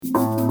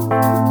This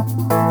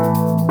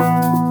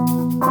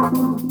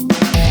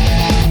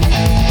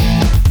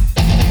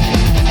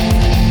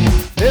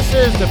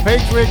is the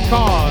Patriot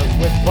Cause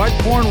with Bud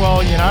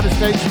Cornwell, United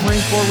States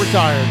Marine Corps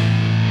retired.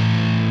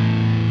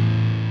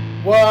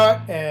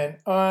 What an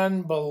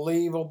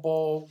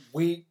unbelievable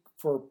week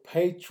for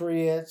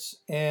patriots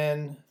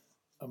in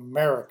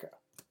America.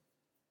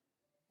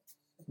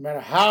 No matter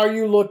how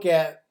you look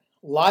at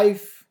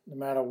life, no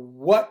matter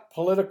what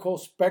political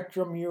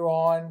spectrum you're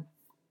on,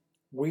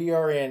 we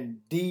are in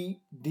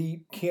deep,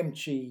 deep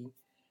kimchi,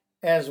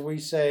 as we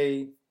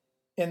say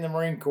in the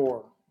Marine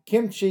Corps.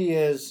 Kimchi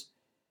is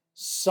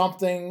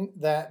something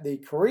that the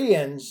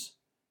Koreans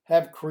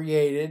have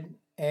created,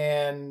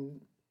 and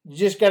you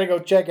just got to go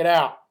check it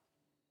out.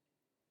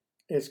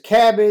 It's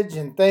cabbage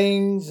and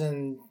things,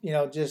 and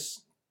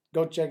just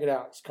go check it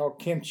out. It's called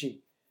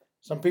kimchi.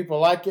 Some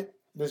people like it.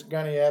 This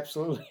Gunny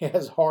absolutely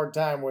has a hard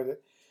time with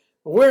it.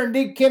 But we're in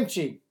deep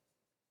kimchi.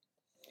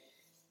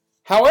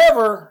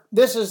 However,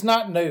 this is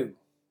not new.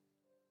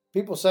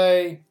 People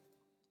say,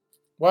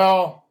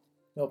 well,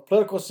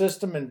 political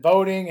system and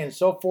voting and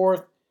so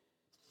forth.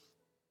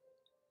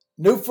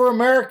 New for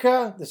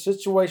America, the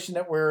situation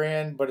that we're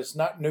in, but it's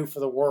not new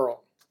for the world.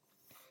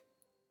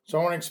 So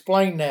I want to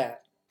explain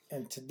that.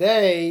 And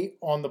today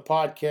on the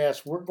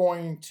podcast, we're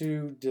going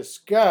to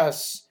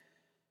discuss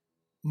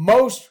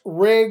most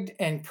rigged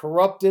and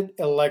corrupted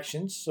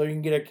elections, so you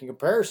can get a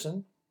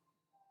comparison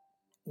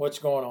what's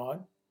going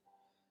on.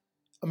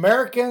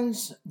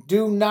 Americans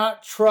do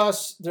not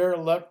trust their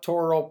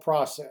electoral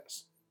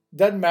process.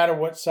 Doesn't matter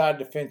what side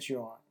of the fence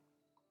you're on.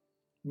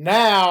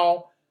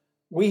 Now,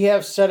 we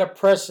have set a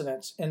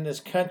precedence in this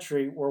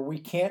country where we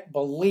can't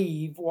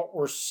believe what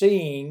we're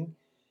seeing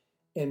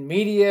in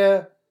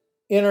media,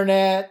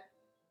 internet,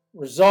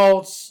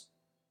 results.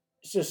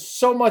 It's just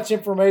so much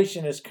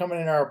information is coming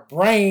in our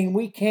brain,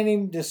 we can't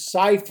even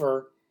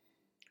decipher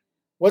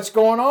what's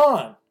going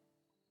on.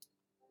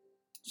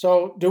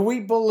 So, do we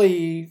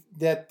believe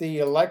that the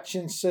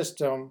election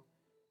system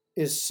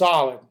is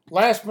solid?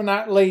 Last but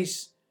not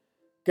least,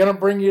 going to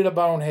bring you to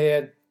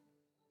bonehead.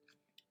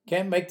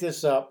 Can't make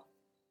this up.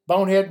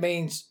 Bonehead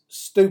means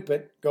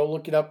stupid. Go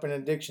look it up in a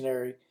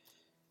dictionary.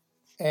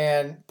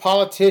 And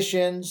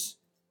politicians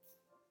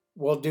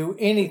will do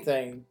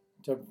anything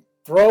to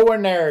throw a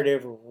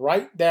narrative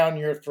right down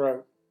your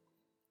throat.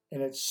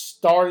 And it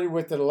started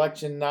with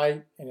election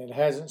night, and it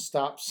hasn't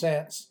stopped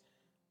since.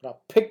 But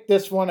I'll pick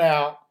this one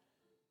out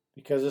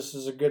because this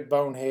is a good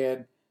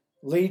bonehead.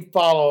 Lead,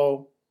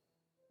 follow,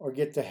 or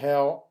get the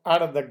hell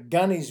out of the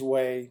Gunny's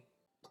way.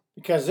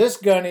 Because this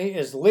Gunny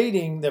is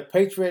leading the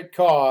Patriot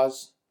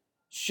Cause.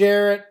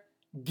 Share it,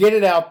 get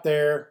it out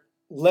there.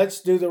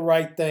 Let's do the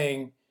right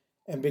thing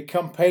and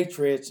become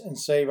patriots and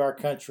save our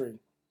country.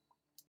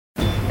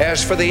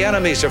 As for the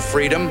enemies of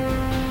freedom,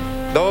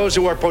 those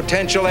who are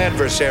potential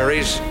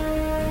adversaries,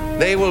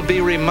 they will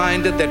be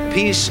reminded that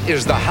peace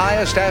is the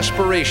highest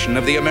aspiration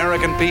of the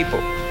American people.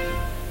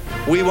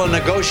 We will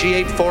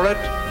negotiate for it,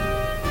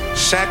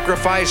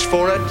 sacrifice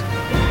for it.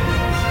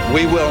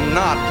 We will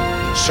not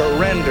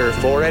surrender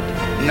for it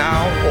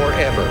now or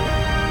ever.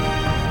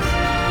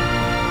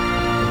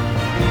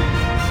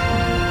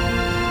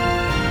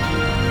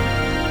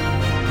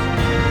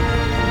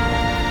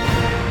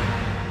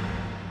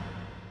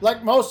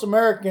 Like most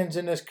Americans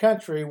in this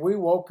country, we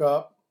woke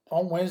up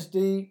on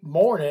Wednesday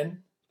morning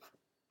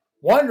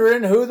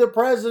wondering who the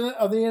President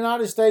of the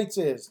United States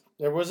is.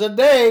 There was a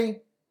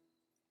day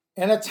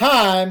and a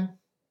time,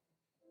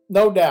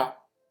 no doubt.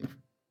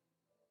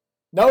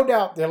 No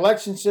doubt the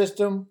election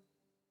system,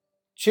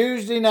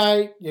 Tuesday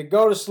night, you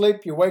go to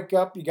sleep, you wake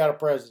up, you got a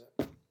president.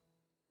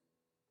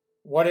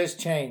 What has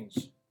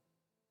changed?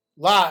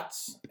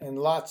 Lots and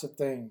lots of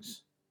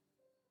things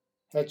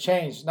have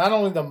changed. Not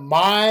only the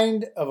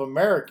mind of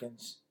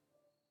Americans,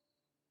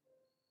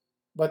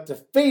 but the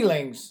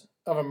feelings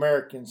of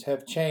Americans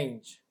have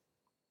changed.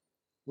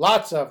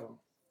 Lots of them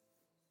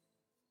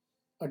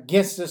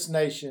against this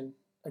nation,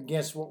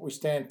 against what we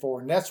stand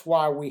for. And that's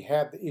why we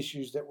have the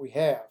issues that we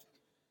have.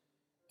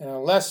 And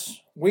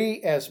unless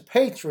we as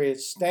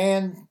patriots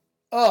stand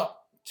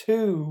up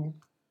to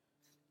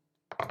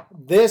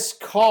this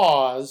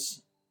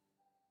cause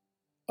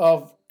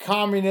of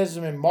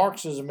communism and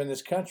Marxism in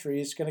this country,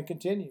 it's going to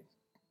continue.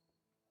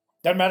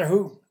 Doesn't matter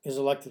who is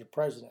elected a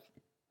president.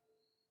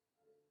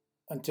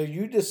 Until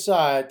you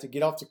decide to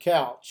get off the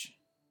couch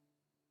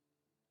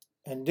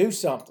and do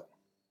something,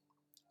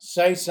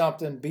 say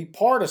something, be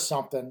part of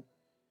something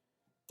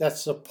that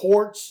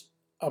supports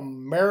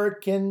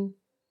American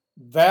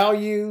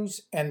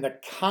values and the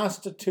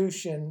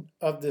Constitution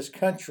of this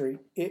country,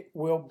 it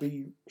will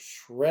be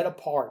shred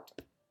apart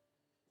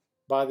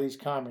by these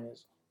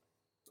communists.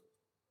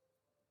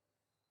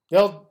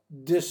 They'll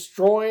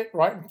destroy it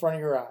right in front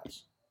of your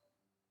eyes.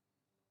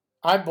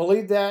 I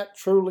believe that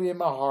truly in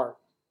my heart.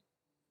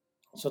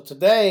 So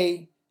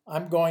today,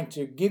 I'm going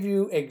to give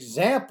you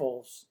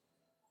examples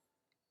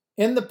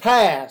in the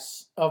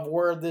past of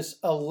where this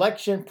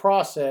election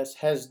process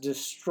has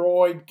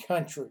destroyed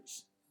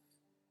countries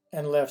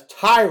and left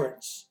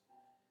tyrants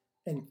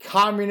and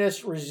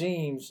communist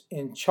regimes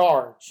in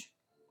charge.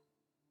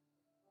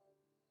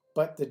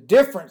 But the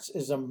difference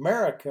is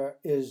America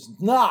is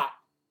not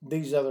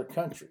these other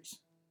countries.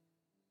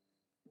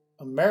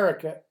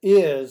 America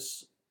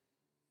is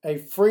a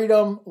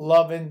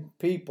freedom-loving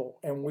people,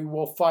 and we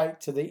will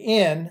fight to the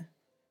end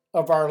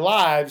of our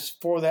lives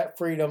for that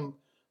freedom,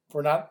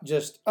 for not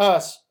just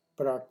us,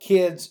 but our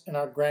kids and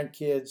our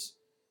grandkids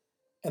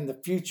and the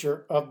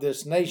future of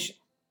this nation.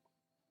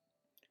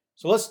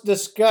 So let's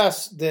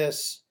discuss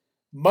this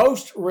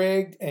most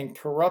rigged and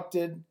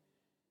corrupted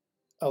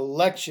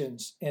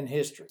elections in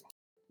history.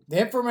 The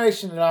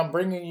information that I'm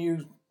bringing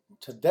you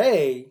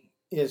today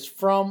is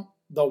from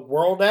the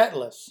World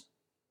Atlas.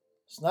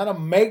 It's not a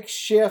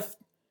makeshift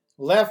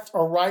left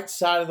or right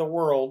side of the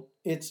world.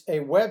 It's a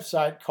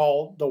website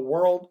called the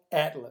World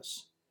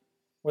Atlas,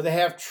 where they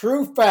have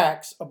true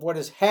facts of what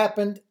has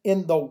happened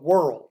in the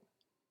world.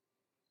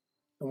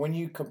 And when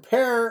you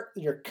compare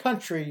your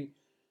country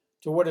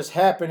to what has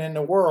happened in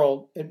the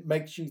world, it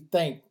makes you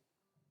think.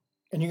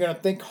 And you're going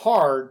to think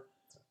hard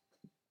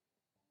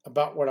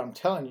about what I'm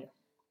telling you.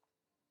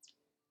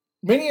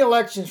 Many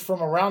elections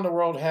from around the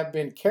world have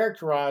been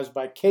characterized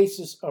by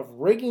cases of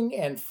rigging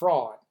and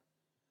fraud.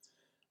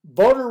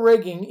 Voter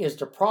rigging is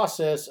the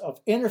process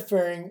of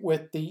interfering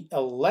with the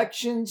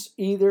elections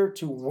either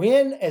to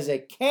win as a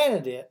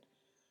candidate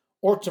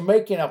or to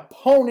make an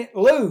opponent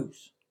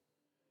lose.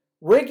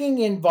 Rigging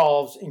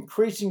involves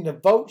increasing the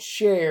vote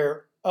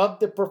share of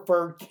the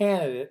preferred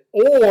candidate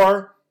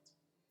or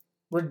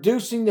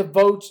reducing the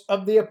votes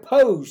of the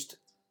opposed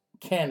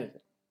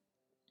candidate.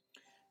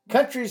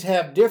 Countries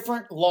have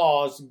different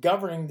laws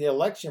governing the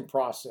election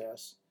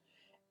process,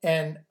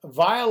 and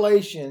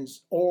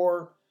violations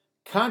or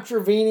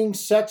contravening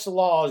such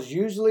laws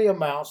usually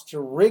amounts to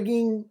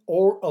rigging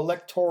or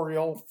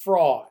electoral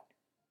fraud.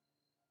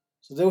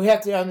 So we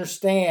have to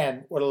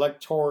understand what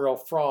electoral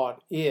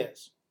fraud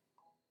is.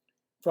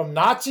 From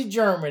Nazi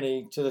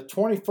Germany to the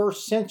 21st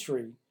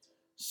century,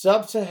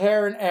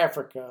 Sub-Saharan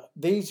Africa,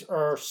 these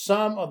are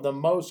some of the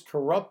most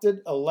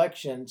corrupted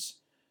elections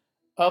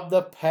of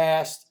the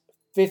past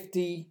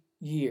 50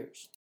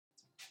 years.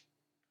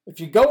 If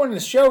you go in the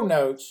show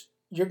notes,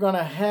 you're going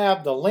to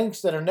have the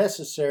links that are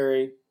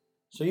necessary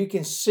so you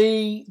can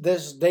see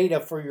this data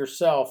for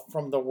yourself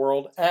from the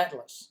World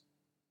Atlas.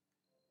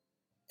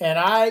 And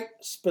I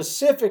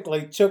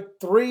specifically took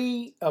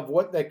 3 of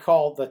what they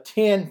call the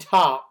 10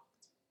 top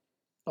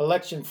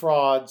election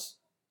frauds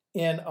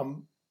in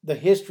the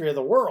history of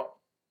the world.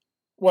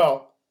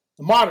 Well,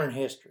 the modern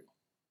history.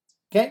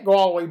 Can't go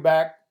all the way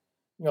back,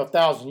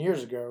 1,000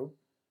 years ago.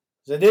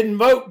 They didn't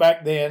vote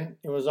back then.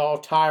 It was all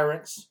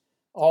tyrants,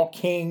 all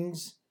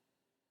kings.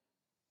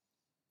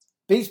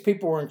 These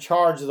people were in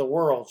charge of the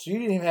world, so you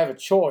didn't even have a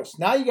choice.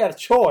 Now you got a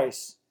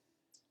choice,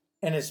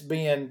 and it's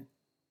being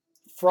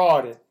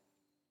frauded.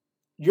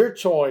 Your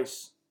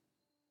choice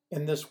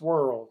in this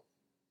world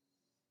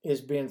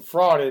is being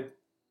frauded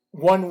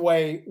one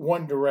way,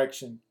 one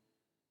direction,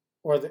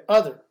 or the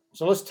other.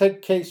 So let's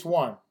take case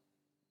 1.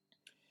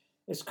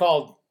 It's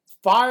called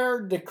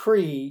Fire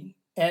Decree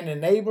and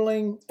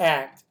Enabling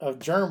Act of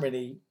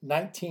Germany,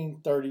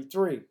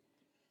 1933.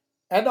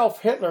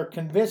 Adolf Hitler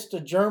convinced the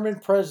German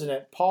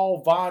president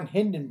Paul von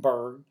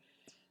Hindenburg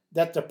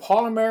that the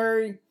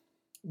parliament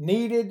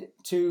needed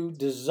to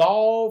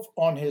dissolve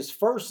on his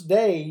first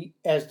day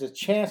as the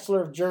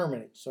Chancellor of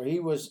Germany. So he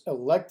was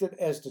elected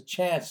as the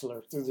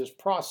Chancellor through this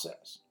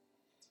process.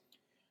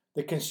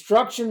 The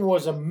construction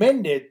was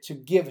amended to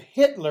give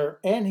Hitler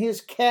and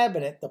his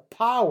cabinet the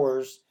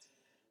powers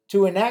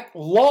to enact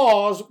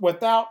laws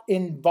without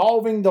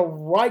involving the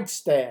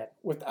Reichstag,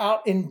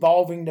 without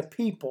involving the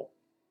people.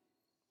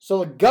 So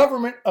the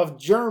government of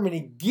Germany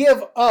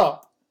give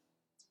up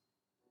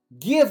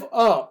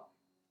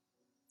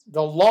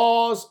the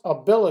law's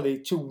ability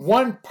to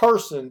one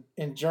person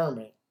in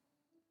Germany.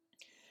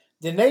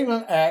 The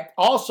Enabling Act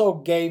also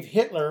gave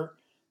Hitler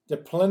the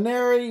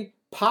plenary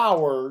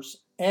powers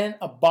and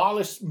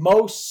abolished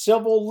most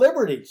civil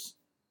liberties.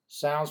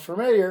 Sounds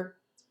familiar?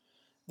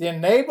 The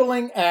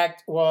Enabling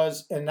Act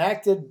was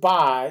enacted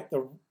by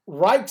the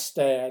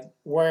Reichstag,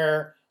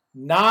 where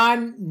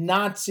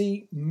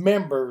non-Nazi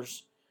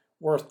members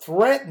were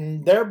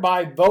threatened,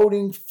 thereby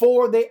voting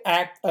for the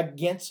act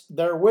against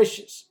their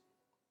wishes.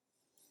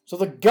 So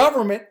the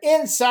government,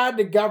 inside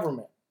the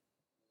government,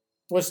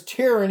 was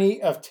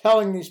tyranny of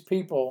telling these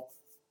people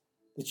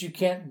that you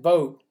can't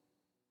vote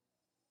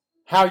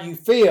how you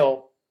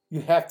feel.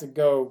 You have to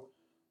go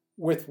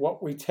with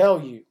what we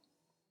tell you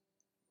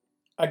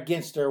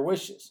against their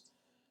wishes.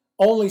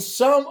 Only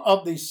some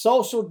of the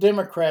Social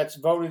Democrats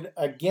voted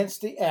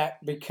against the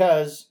act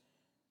because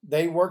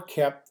they were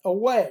kept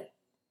away.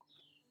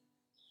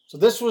 So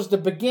this was the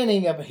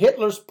beginning of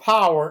Hitler's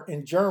power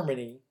in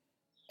Germany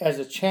as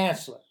a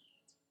chancellor,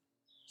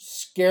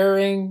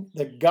 scaring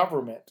the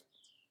government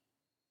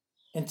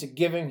into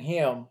giving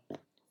him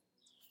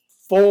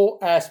full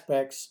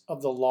aspects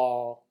of the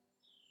law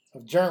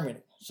of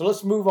Germany. So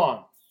let's move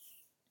on.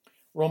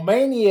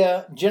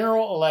 Romania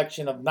general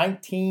election of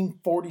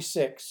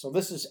 1946. So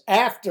this is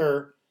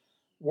after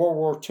World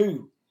War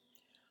II.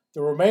 The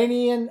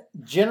Romanian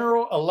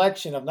general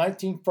election of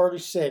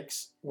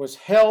 1936 was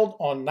held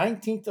on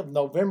 19th of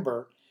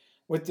November,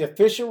 with the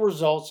official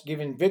results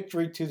giving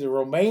victory to the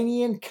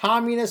Romanian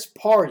Communist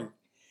Party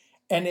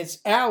and its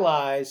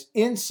allies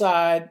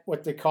inside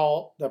what they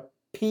call the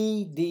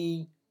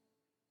BPD.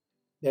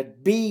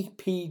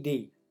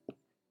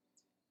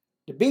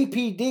 The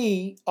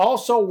BPD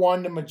also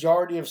won the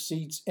majority of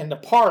seats in the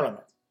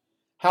parliament.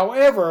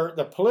 However,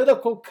 the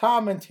political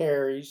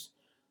commentors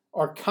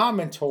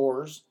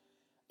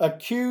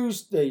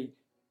accused the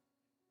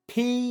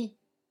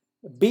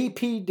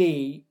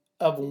BPD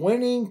of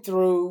winning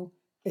through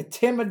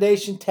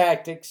intimidation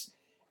tactics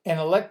and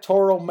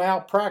electoral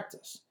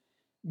malpractice.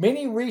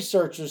 Many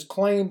researchers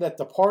claim that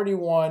the party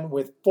won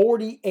with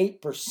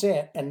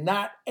 48% and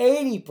not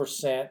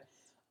 80%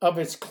 of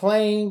its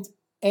claimed,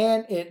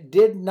 and it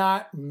did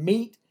not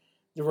meet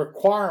the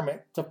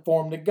requirement to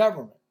form the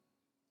government.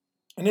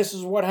 And this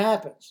is what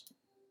happens.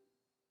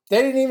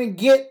 They didn't even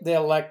get the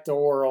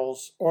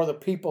electorals or the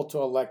people to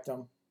elect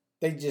them.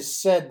 They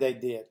just said they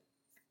did.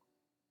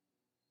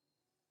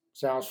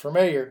 Sounds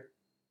familiar?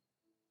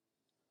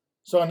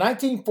 So a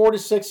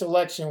 1946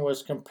 election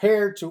was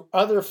compared to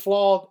other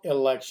flawed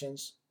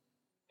elections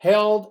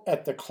held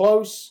at the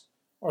close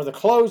of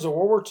World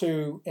War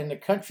II in the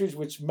countries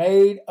which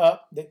made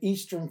up the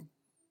Eastern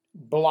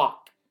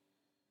Bloc.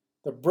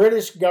 The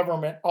British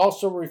government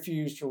also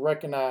refused to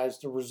recognize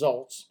the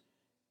results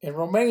in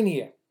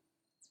Romania.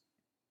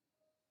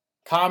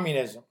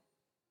 Communism,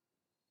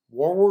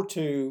 World War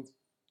II,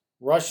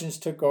 Russians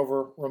took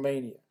over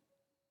Romania.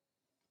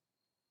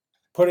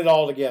 Put it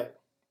all together.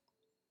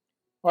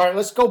 All right,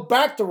 let's go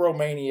back to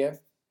Romania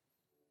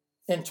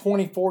in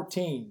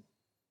 2014.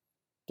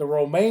 The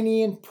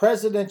Romanian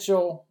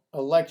presidential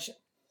election.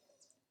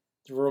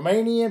 The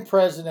Romanian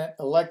president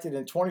elected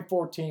in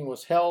 2014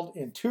 was held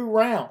in 2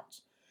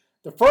 rounds.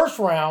 The first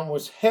round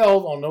was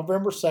held on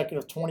November 2nd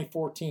of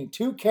 2014.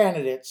 2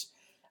 candidates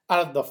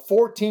out of the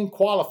 14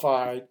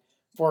 qualified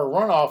for a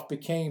runoff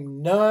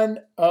became none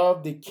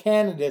of the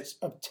candidates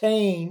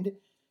obtained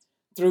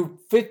through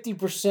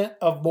 50%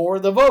 of more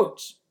of the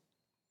votes.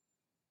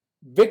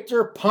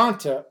 Victor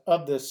Ponta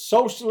of the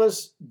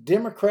Socialist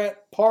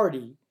Democrat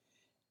Party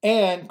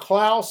and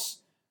Klaus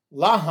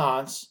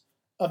Lahans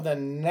of the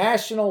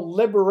National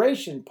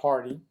Liberation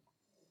Party.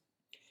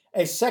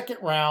 A second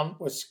round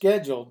was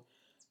scheduled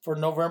for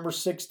November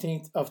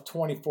 16th of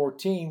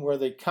 2014, where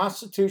the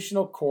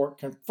Constitutional Court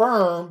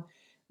confirmed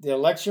the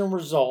election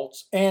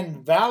results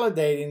and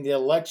validating the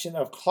election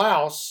of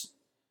Klaus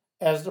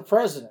as the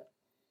president.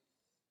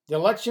 The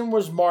election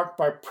was marked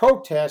by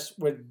protests,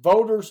 with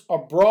voters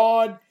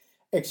abroad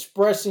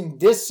expressing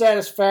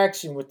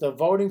dissatisfaction with the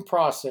voting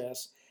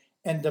process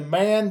and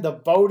demand the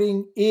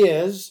voting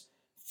is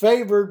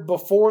favored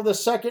before the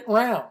second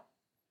round.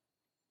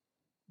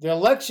 The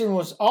election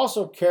was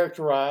also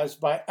characterized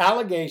by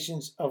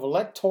allegations of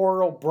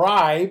electoral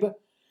bribe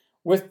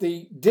with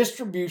the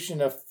distribution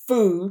of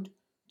food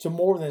to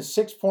more than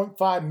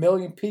 6.5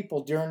 million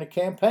people during the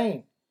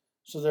campaign.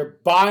 So they're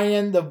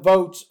buying the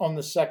votes on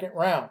the second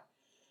round.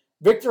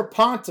 Victor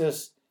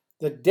Pontus,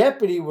 the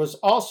deputy, was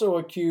also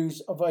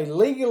accused of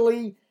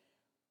illegally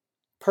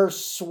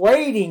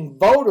persuading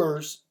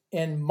voters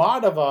in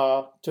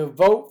Moldova to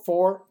vote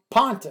for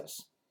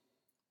Pontus.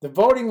 The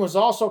voting was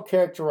also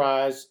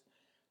characterized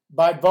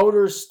by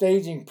voters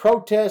staging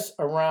protests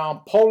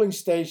around polling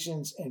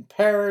stations in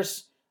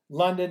Paris,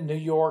 London, New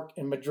York,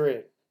 and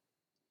Madrid.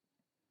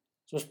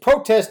 So there's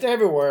protest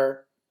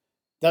everywhere.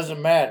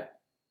 Doesn't matter.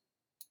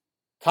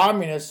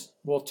 Communists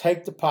will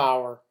take the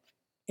power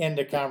in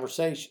the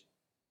conversation.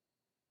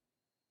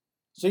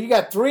 So you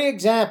got 3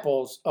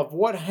 examples of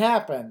what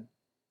happened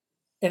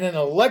in an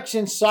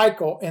election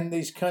cycle in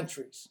these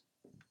countries.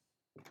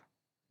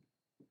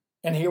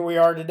 And here we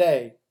are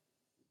today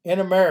in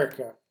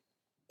America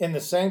in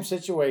the same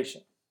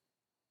situation,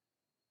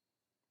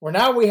 where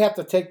now we have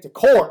to take the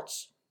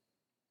courts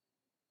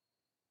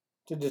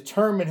to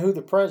determine who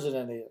the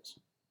president is,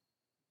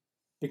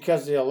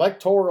 because the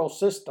electoral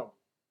system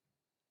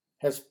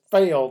has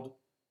failed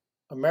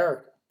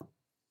America.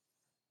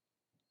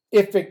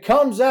 If it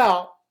comes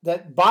out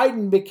that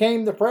Biden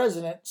became the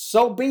president,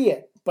 so be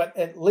it. But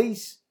at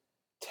least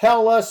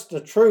tell us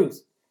the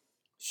truth.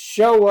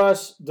 Show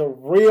us the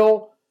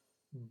real,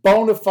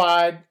 bona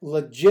fide,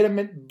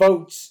 legitimate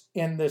votes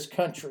in this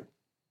country.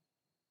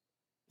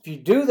 If you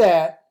do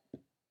that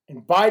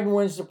and Biden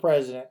wins the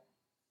president,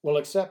 we'll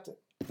accept it.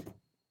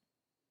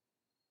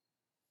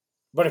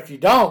 But if you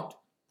don't,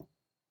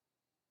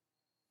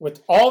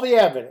 with all the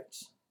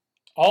evidence,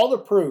 all the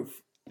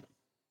proof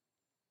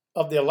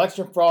of the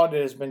election fraud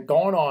that has been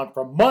going on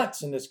for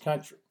months in this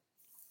country,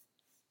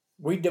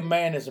 we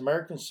demand as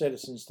American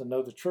citizens to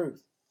know the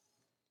truth.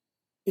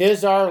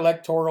 Is our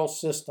electoral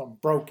system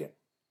broken?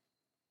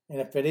 And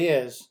if it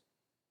is,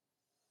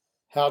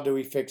 how do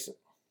we fix it?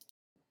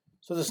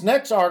 So this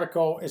next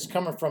article is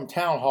coming from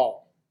Town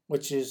Hall,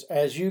 which is,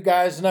 as you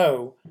guys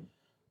know,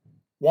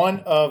 one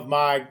of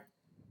my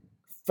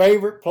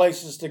favorite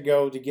places to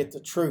go to get the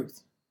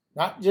truth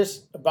not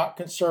just about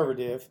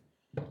conservative.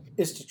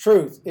 It's the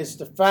truth. It's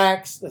the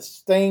facts, the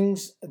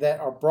things that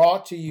are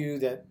brought to you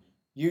that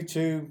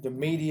YouTube, the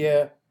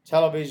media,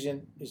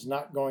 television is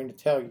not going to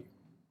tell you.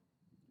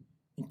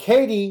 And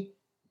Katie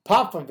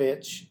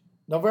Popovich,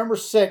 November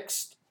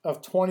 6th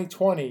of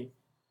 2020,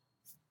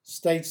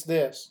 states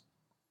this,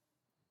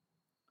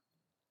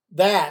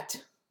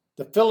 that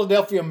the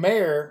Philadelphia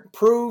mayor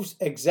proves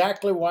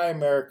exactly why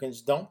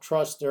Americans don't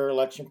trust their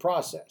election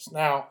process.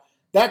 Now,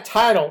 that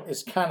title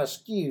is kind of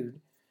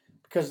skewed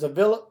because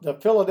the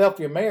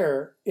Philadelphia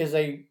mayor is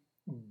a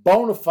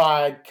bona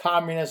fide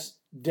communist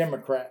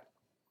Democrat.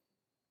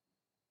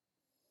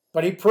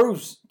 But he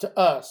proves to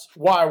us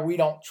why we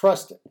don't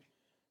trust it.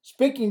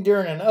 Speaking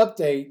during an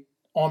update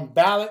on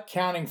ballot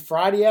counting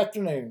Friday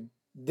afternoon,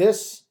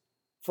 this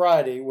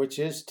Friday, which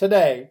is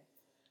today,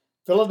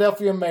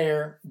 Philadelphia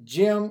Mayor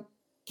Jim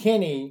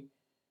Kenney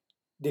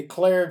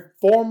declared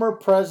former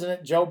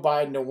President Joe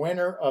Biden the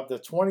winner of the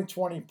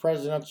 2020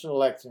 presidential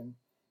election,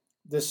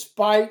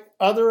 despite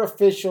other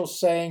officials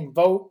saying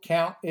vote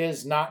count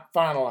is not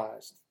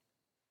finalized.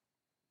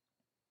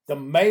 The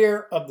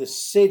mayor of the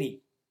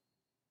city.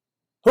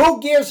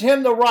 Who gives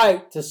him the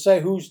right to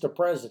say who's the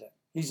president?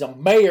 He's a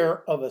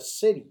mayor of a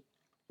city.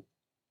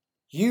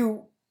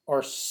 You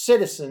are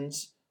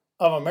citizens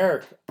of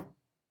America.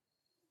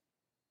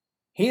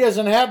 He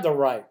doesn't have the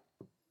right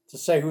to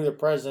say who the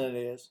president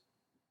is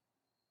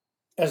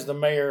as the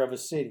mayor of a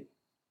city.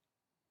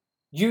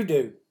 You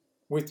do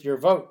with your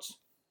votes.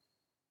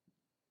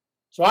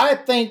 So I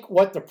think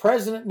what the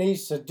president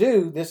needs to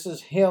do, this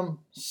is him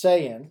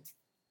saying,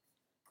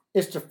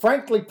 is to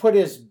frankly put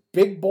his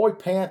big boy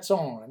pants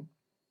on.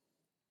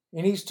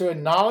 He needs to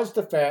acknowledge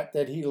the fact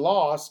that he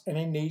lost, and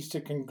he needs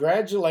to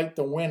congratulate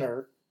the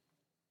winner,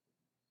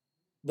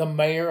 the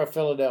mayor of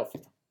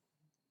Philadelphia.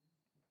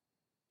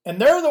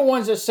 And they're the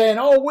ones that are saying,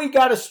 oh, we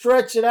got to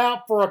stretch it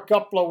out for a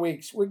couple of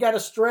weeks. We got to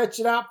stretch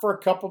it out for a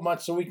couple of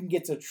months so we can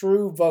get the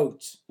true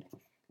votes.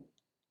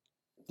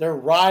 They're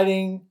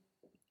riding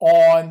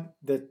on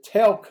the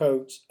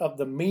tailcoats of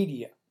the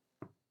media.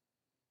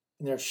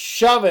 And they're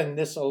shoving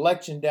this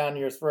election down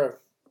your throat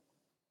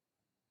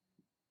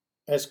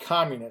as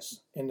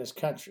communists in this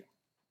country.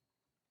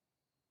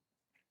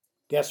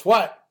 Guess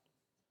what?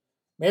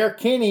 Mayor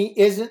Kenney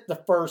isn't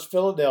the first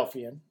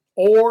Philadelphian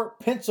or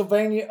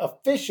Pennsylvania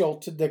official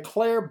to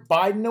declare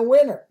Biden a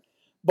winner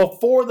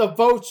before the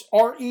votes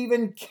are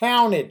even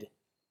counted.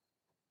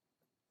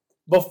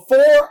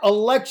 Before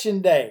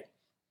Election Day.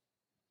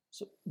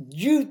 So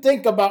you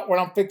think about what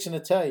I'm fixing to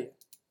tell you.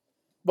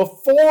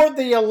 Before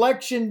the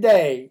Election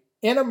Day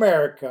in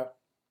America,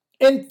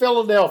 in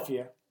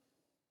Philadelphia,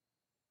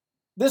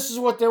 this is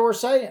what they were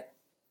saying.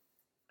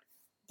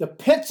 The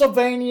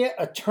Pennsylvania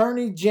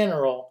Attorney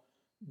General,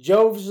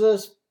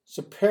 Joseph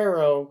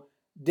Shapiro,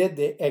 did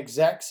the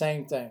exact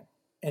same thing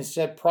and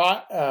said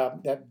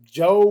that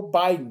Joe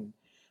Biden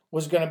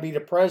was going to be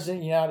the president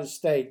of the United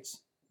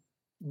States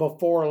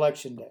before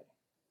Election Day.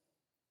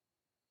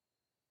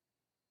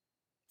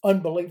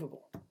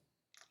 Unbelievable.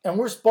 And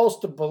we're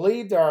supposed to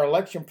believe that our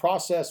election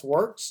process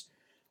works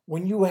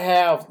when you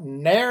have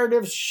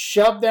narratives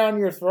shoved down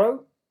your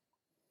throat?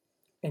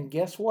 And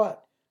guess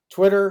what?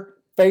 Twitter,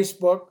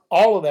 Facebook,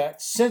 all of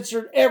that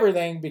censored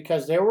everything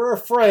because they were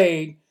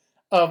afraid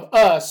of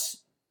us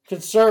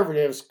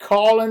conservatives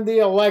calling the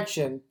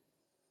election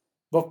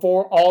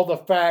before all the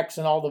facts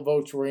and all the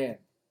votes were in.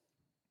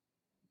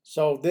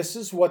 So this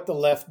is what the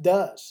left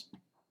does.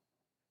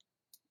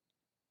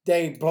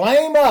 They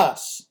blame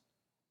us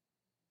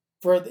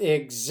for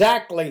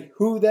exactly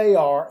who they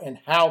are and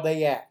how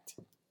they act.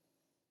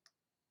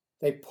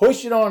 They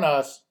push it on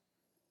us,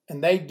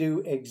 and they do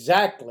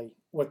exactly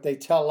what they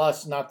tell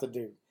us not to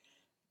do.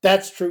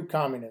 That's true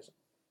communism,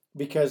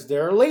 because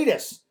they're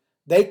elitists.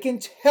 They can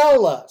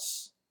tell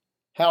us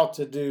how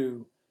to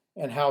do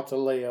and how to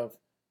live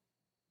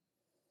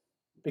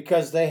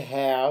because they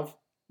have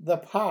the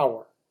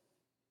power,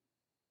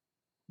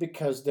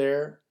 because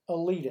they're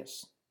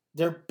elitists.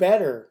 They're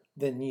better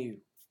than you.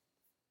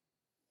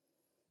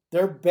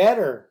 They're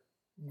better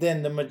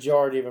than the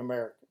majority of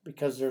America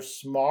because they're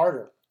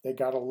smarter. They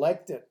got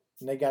elected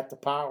and they got the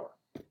power.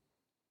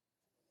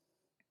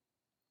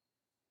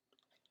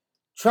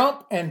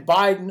 Trump and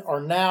Biden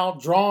are now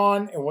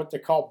drawn in what they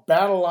call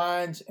battle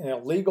lines in a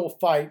legal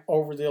fight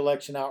over the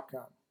election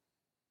outcome.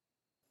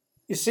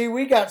 You see,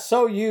 we got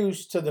so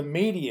used to the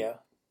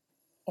media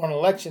on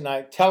election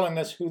night telling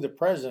us who the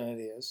president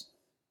is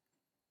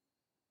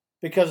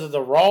because of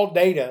the raw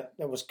data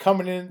that was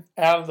coming in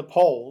out of the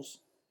polls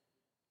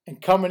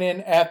and coming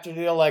in after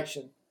the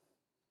election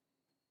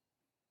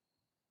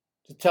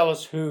to tell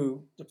us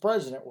who the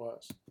president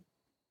was.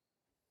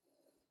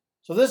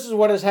 So this is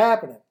what is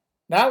happening.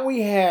 Now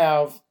we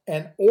have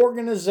an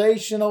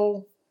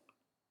organizational,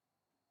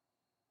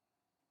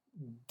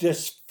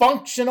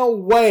 dysfunctional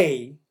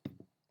way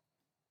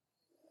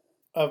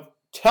of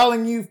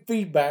telling you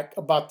feedback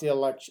about the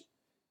election.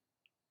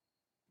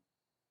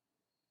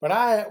 But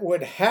I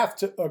would have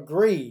to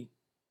agree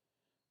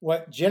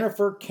what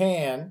Jennifer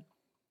Cann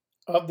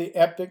of the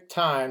Epoch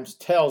Times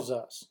tells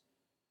us.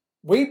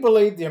 We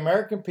believe the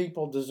American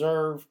people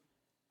deserve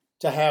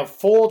to have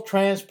full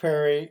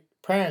transparency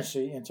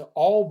into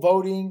all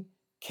voting,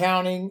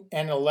 counting,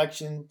 and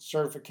election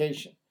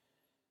certification.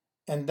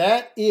 And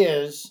that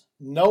is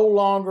no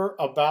longer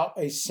about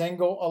a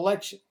single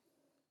election.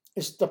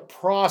 It's the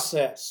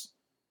process.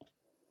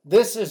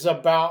 This is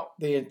about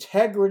the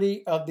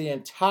integrity of the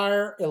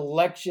entire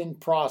election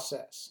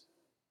process.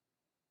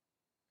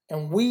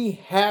 And we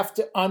have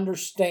to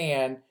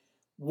understand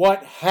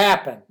what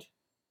happened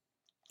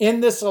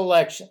in this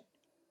election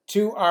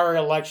to our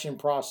election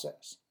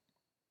process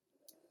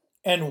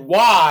and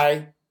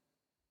why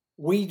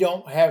we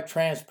don't have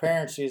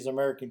transparency as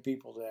American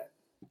people today.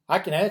 I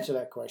can answer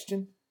that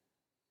question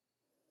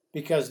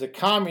because the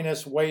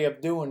communist way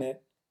of doing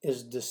it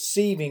is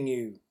deceiving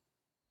you.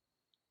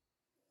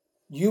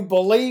 You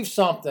believe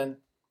something,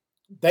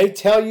 they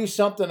tell you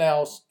something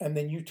else, and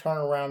then you turn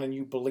around and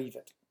you believe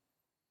it.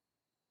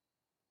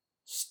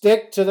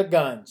 Stick to the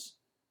guns.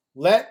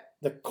 Let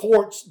the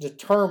courts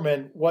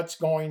determine what's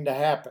going to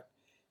happen.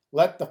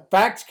 Let the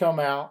facts come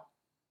out.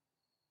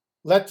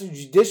 Let the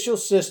judicial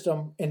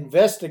system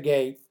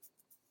investigate.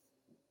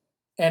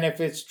 And if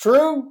it's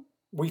true,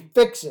 we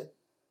fix it.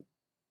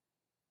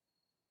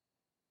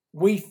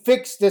 We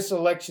fix this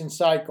election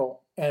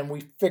cycle, and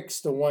we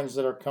fix the ones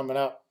that are coming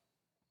up.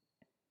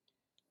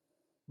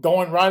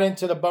 Going right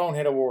into the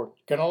Bonehead Award.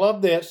 You're going to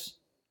love this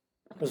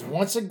because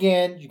once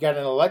again, you got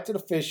an elected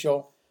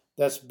official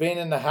that's been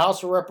in the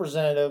House of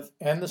Representatives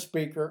and the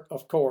Speaker,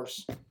 of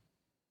course,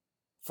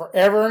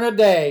 forever and a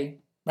day.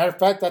 Matter of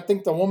fact, I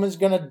think the woman's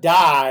going to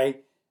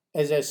die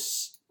as a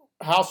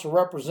House of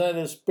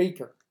Representatives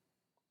Speaker.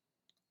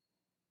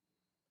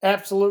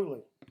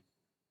 Absolutely.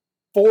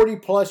 40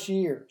 plus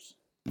years.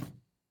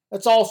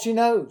 That's all she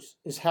knows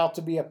is how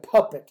to be a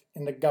puppet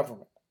in the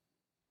government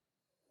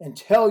and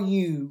tell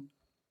you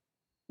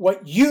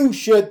what you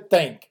should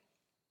think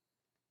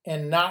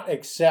and not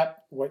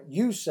accept what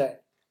you say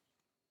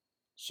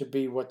should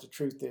be what the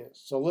truth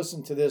is. So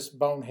listen to this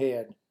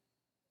bonehead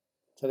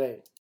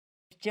today.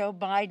 Joe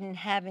Biden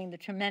having the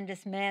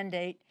tremendous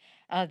mandate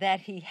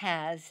that he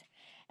has,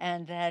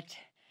 and that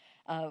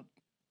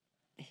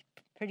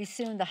pretty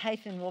soon the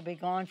hyphen will be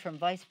gone from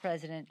vice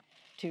president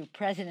to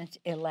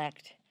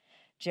president-elect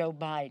Joe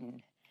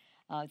Biden.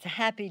 It's a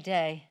happy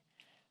day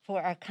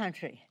for our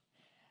country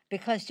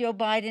because Joe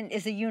Biden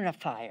is a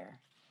unifier,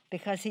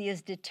 because he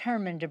is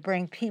determined to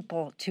bring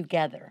people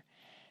together,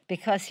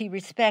 because he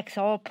respects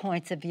all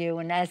points of view,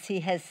 and as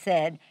he has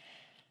said,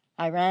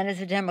 I ran as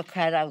a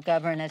Democrat, I'll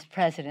govern as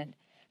president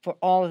for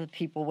all of the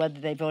people, whether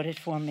they voted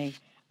for me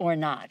or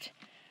not.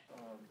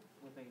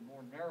 With a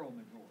more narrow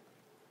majority,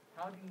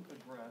 how do you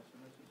address,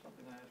 and this is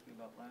something I asked you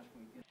about last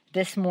week.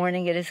 This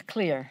morning it is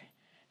clear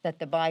that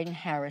the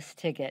Biden-Harris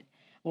ticket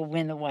will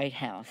win the White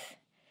House.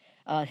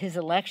 His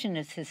election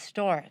is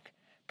historic,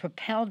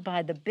 propelled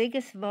by the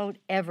biggest vote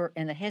ever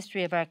in the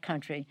history of our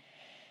country,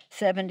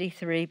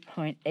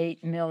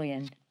 73.8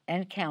 million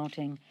and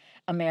counting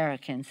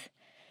Americans,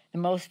 the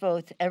most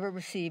votes ever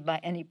received by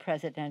any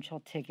presidential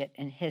ticket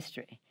in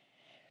history.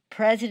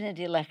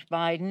 President-elect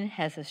Biden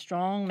has a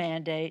strong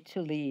mandate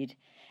to lead,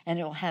 and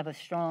it will have a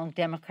strong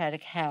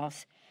Democratic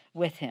House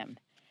with him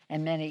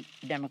and many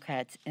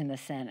Democrats in the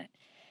Senate.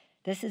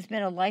 This has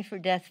been a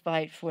life-or-death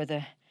fight for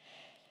the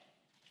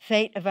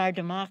fate of our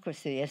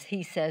democracy, as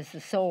he says,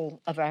 the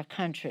soul of our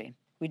country.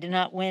 We did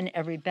not win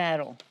every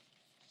battle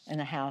in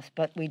the House,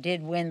 but we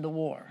did win the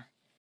war.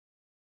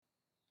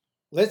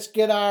 Let's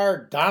get our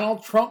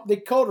Donald Trump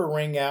decoder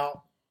ring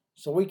out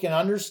so we can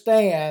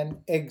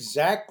understand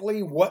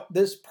exactly what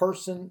this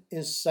person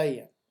is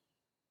saying.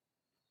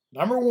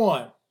 Number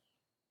one,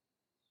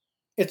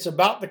 it's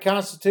about the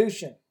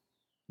Constitution,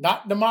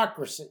 not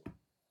democracy.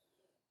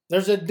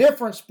 There's a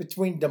difference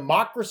between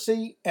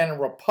democracy and a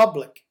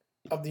republic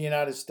of the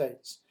United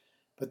States.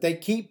 But they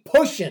keep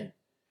pushing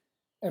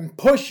and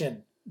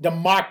pushing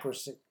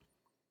democracy.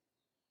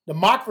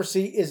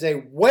 Democracy is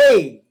a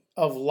way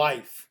of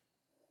life.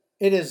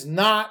 It is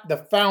not the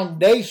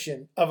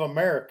foundation of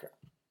America.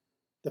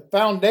 The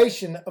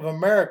foundation of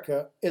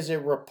America is a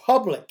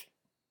republic.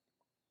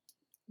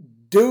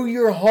 Do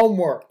your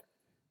homework.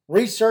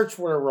 Research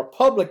what a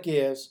republic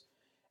is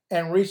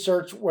and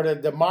research what a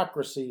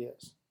democracy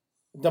is.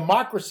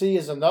 Democracy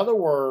is another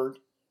word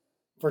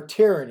for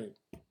tyranny,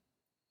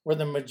 where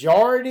the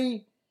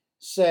majority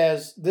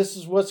says this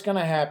is what's going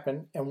to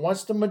happen, and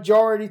once the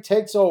majority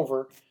takes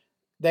over,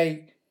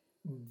 they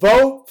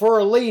vote for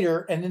a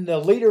leader, and then the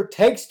leader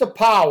takes the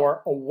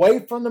power away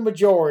from the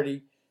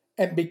majority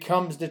and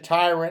becomes the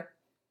tyrant,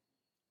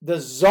 the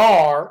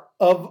czar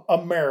of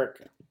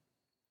America.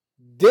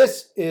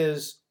 This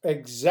is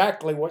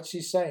exactly what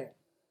she's saying.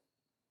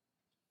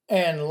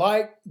 And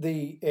like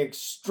the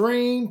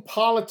extreme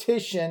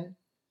politician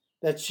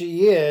that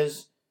she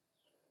is,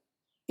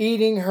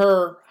 eating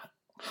her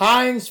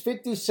Heinz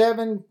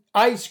 57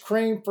 ice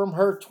cream from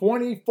her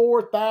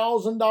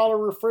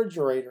 $24,000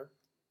 refrigerator,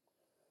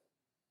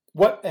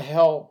 what the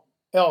hell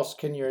else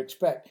can you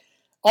expect?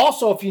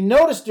 Also, if you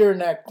notice during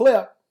that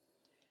clip,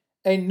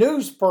 a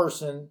news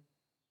person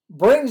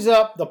brings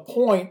up the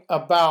point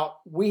about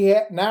we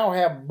now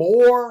have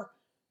more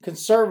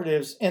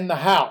conservatives in the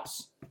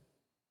House.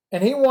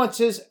 And he wants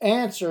his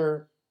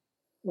answer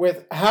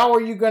with, how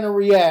are you going to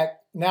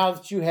react now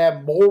that you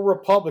have more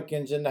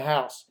Republicans in the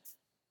House?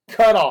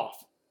 Cut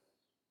off.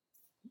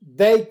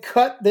 They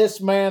cut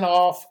this man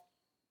off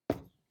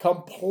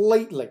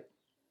completely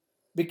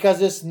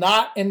because it's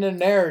not in the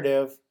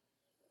narrative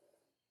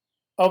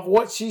of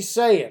what she's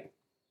saying.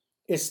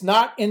 It's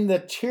not in the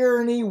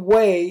tyranny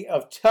way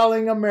of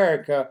telling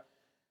America,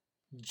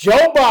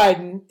 Joe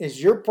Biden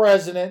is your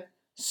president,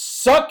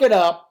 suck it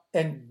up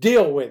and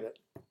deal with it.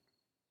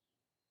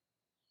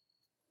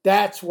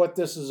 That's what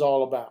this is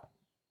all about.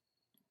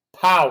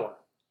 Power.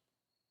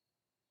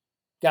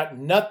 Got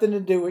nothing to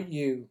do with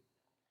you.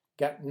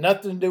 Got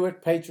nothing to do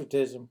with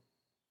patriotism.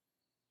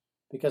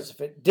 Because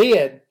if it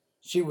did,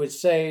 she would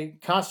say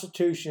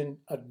Constitution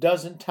a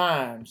dozen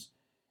times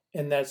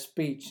in that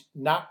speech.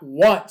 Not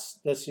once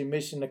does she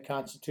mention the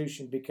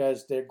Constitution,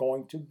 because they're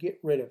going to get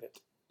rid of it.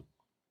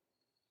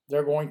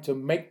 They're going to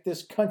make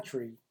this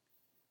country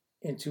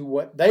into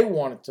what they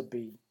want it to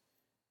be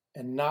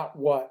and not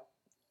what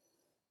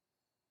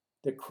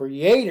the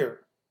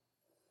Creator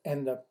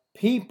and the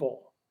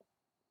people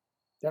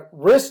that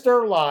risked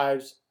their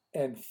lives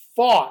and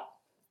fought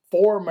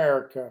for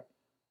America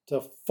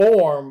to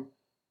form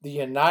the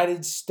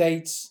United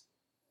States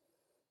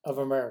of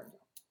America.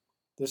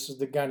 This is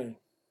the Gunny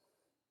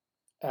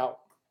out.